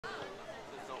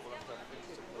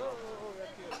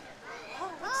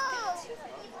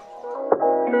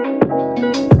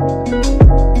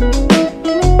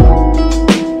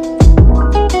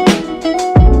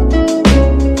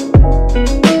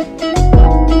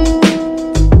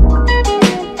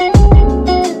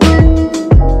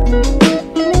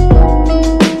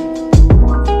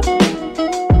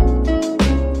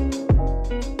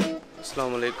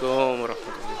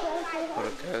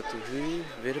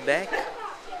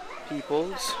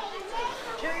peoples.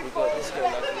 We got this girl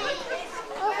up here.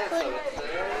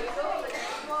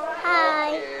 Hi.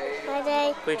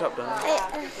 Hi. Put your top down.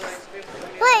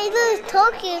 Wait, who's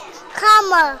talking?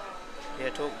 Camera. Yeah,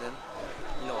 talk then.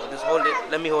 No, just hold it.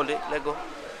 Let me hold it. Let go.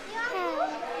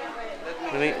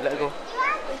 Let go.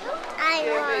 I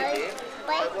was.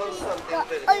 Wait.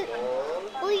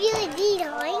 What are you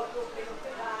doing?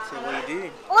 So what are you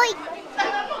doing? Oi.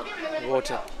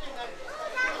 Water.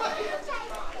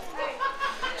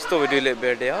 Just thought we'd do a little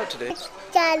bit of day out today.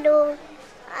 Hello.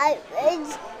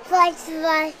 It's fine.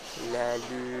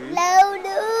 Lalu.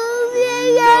 Lalu.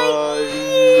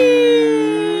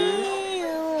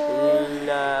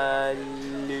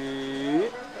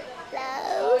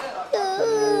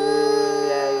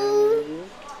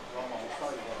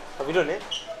 Have you done it?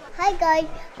 Hi guys,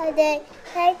 hi there.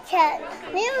 Hi chat.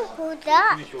 Who's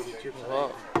that?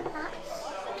 Wow.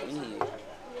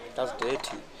 That's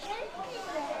dirty.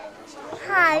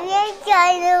 Hi,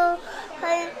 channel.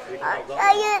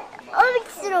 I'm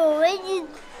throwing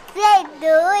red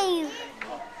doing.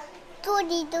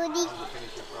 Tony.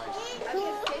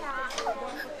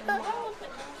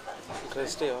 Okay,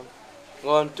 stay on. Go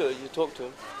on, you talk to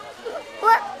him.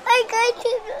 What? I go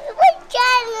to what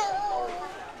channel?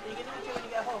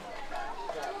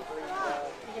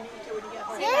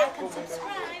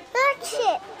 Not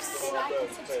chips.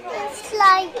 It's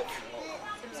like.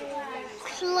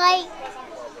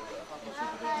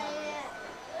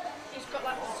 He's got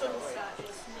like a sunset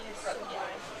near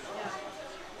sunrise.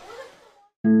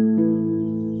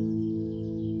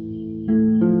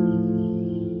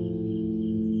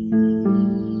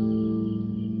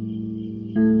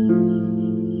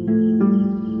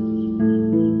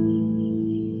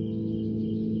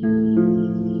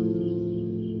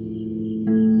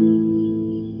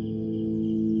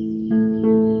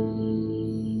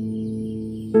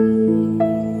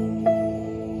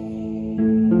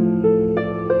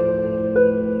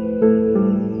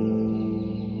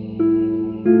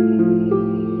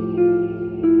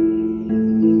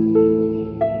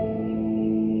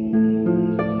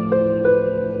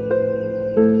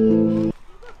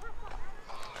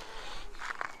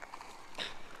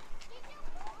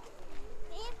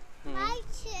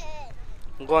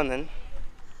 Go on then.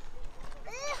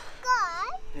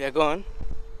 Yeah, go on.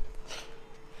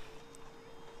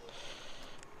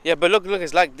 Yeah, but look,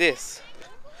 it's like this.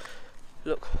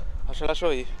 Look, shall I show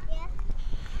you? Yeah.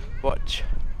 Watch.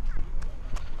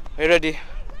 Are you ready?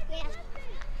 Yeah.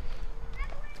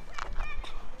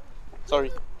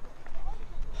 Sorry.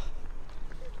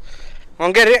 Come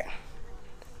on, get it.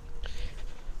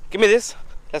 Give me this.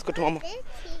 Let's go to Mama.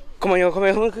 Come on, come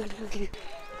on. Quickly.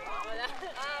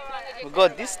 We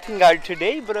got this thing out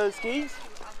today, broskies.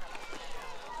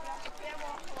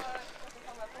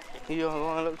 Here, go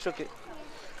on, look, chuck it.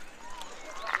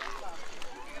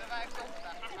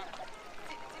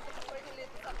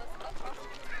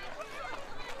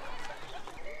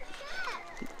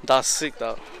 That's sick,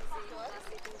 that.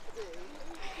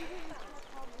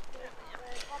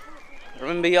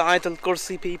 Remember your Ayatul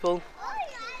Kursi, people?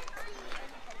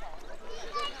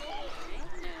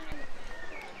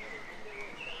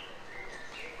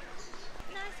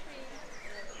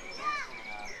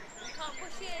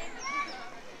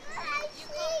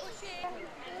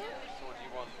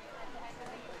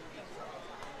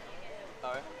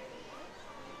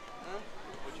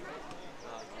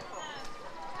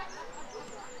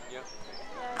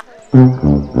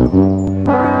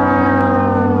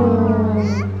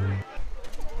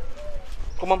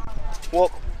 Come on,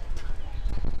 walk.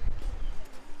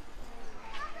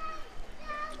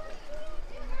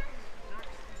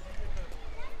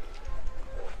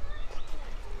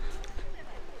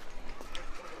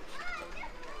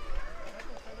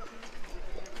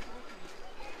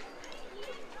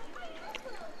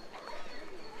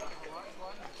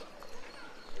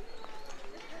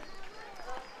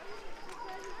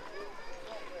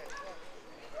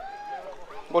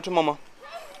 Go to Mama.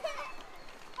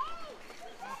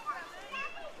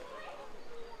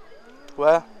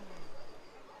 Where?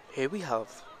 Here we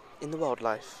have, in the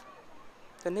wildlife,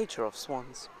 the nature of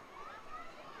swans.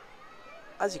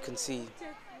 As you can see,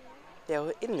 they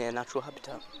are in their natural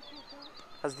habitat,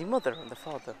 as the mother and the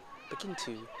father begin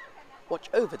to watch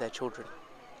over their children,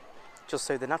 just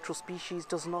so the natural species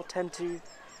does not tend to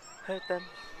hurt them.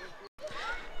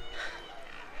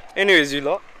 Anyways, you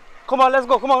lot, come on, let's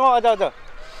go, come on, Ada.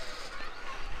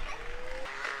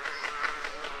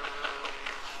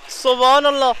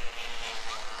 Subhanallah.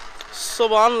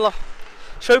 Subhanallah.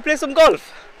 Shall we play some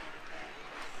golf?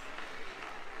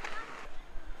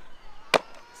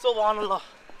 Subhanallah.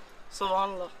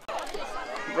 Subhanallah.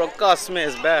 Bro, Cosme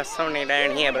is best. Somebody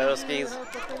down here, broskies.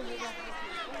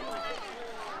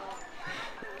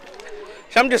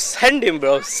 Sham, just send him,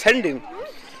 bro. Send him.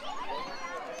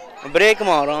 Break him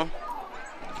out.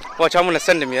 Watch, I'm gonna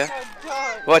send him, yeah?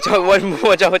 Watch out,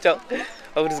 watch out, watch out.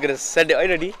 I'm just gonna send it. Are you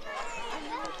ready?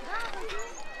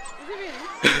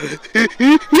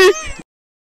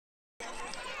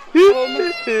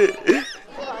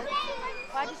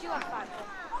 Why did you have fun?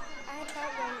 I had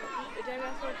fun when the day we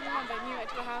were talking and then you went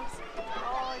to the house.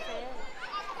 Oh, okay.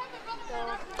 So,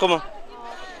 Come on.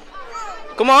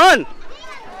 Come on.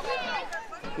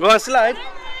 Go on, slide.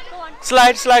 go on.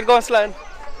 Slide, slide, go on, slide.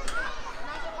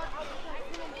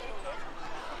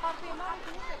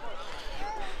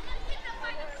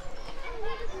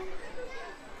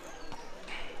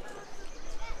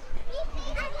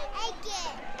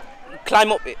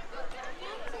 Climb up it.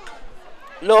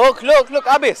 Look, look, look,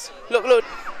 Abis. Look, look.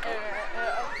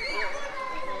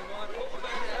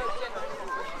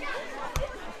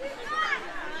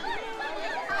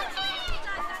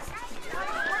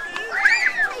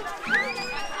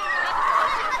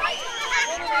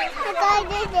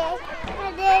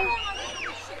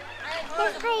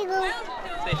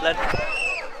 Sit, lad.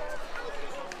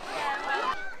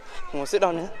 Come on, sit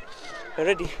down here. You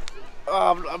ready?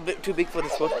 Oh, I'm a bit too big for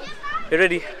this one. You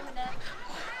ready?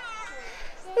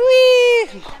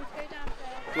 Whee!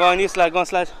 Go on, you slide, go on,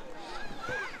 slide.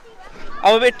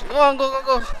 I'm a bit. Go on, go,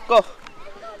 go, go, go.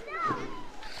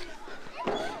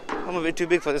 I'm a bit too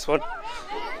big for this one.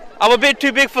 I'm a bit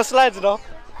too big for slides now.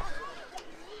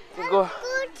 Go.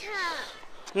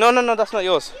 No, no, no, that's not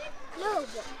yours. No.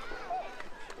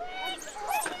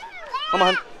 Come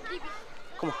on.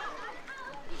 Come on.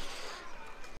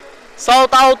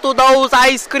 Shout out to those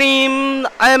ice cream.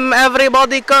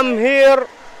 Everybody come here.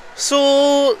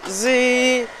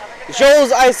 Suzy.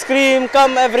 Joe's ice cream.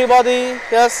 Come everybody.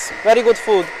 Yes, very good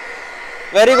food.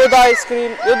 Very good ice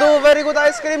cream. You do very good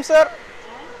ice cream, sir?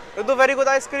 You do very good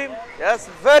ice cream? Yes,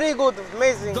 very good.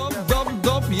 Amazing. Dop, dop,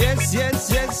 dop, yes, yes,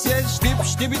 yes, yes. Dip,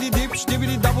 stibbity, dip,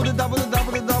 stibbity, double, double,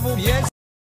 double, double, yes.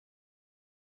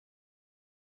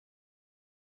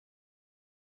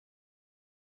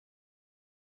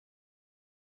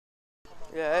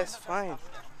 Yeah, it's fine.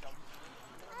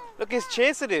 Look, he's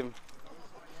chasing him.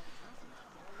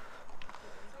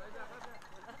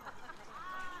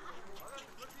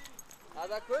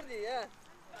 Ada kurdi ya.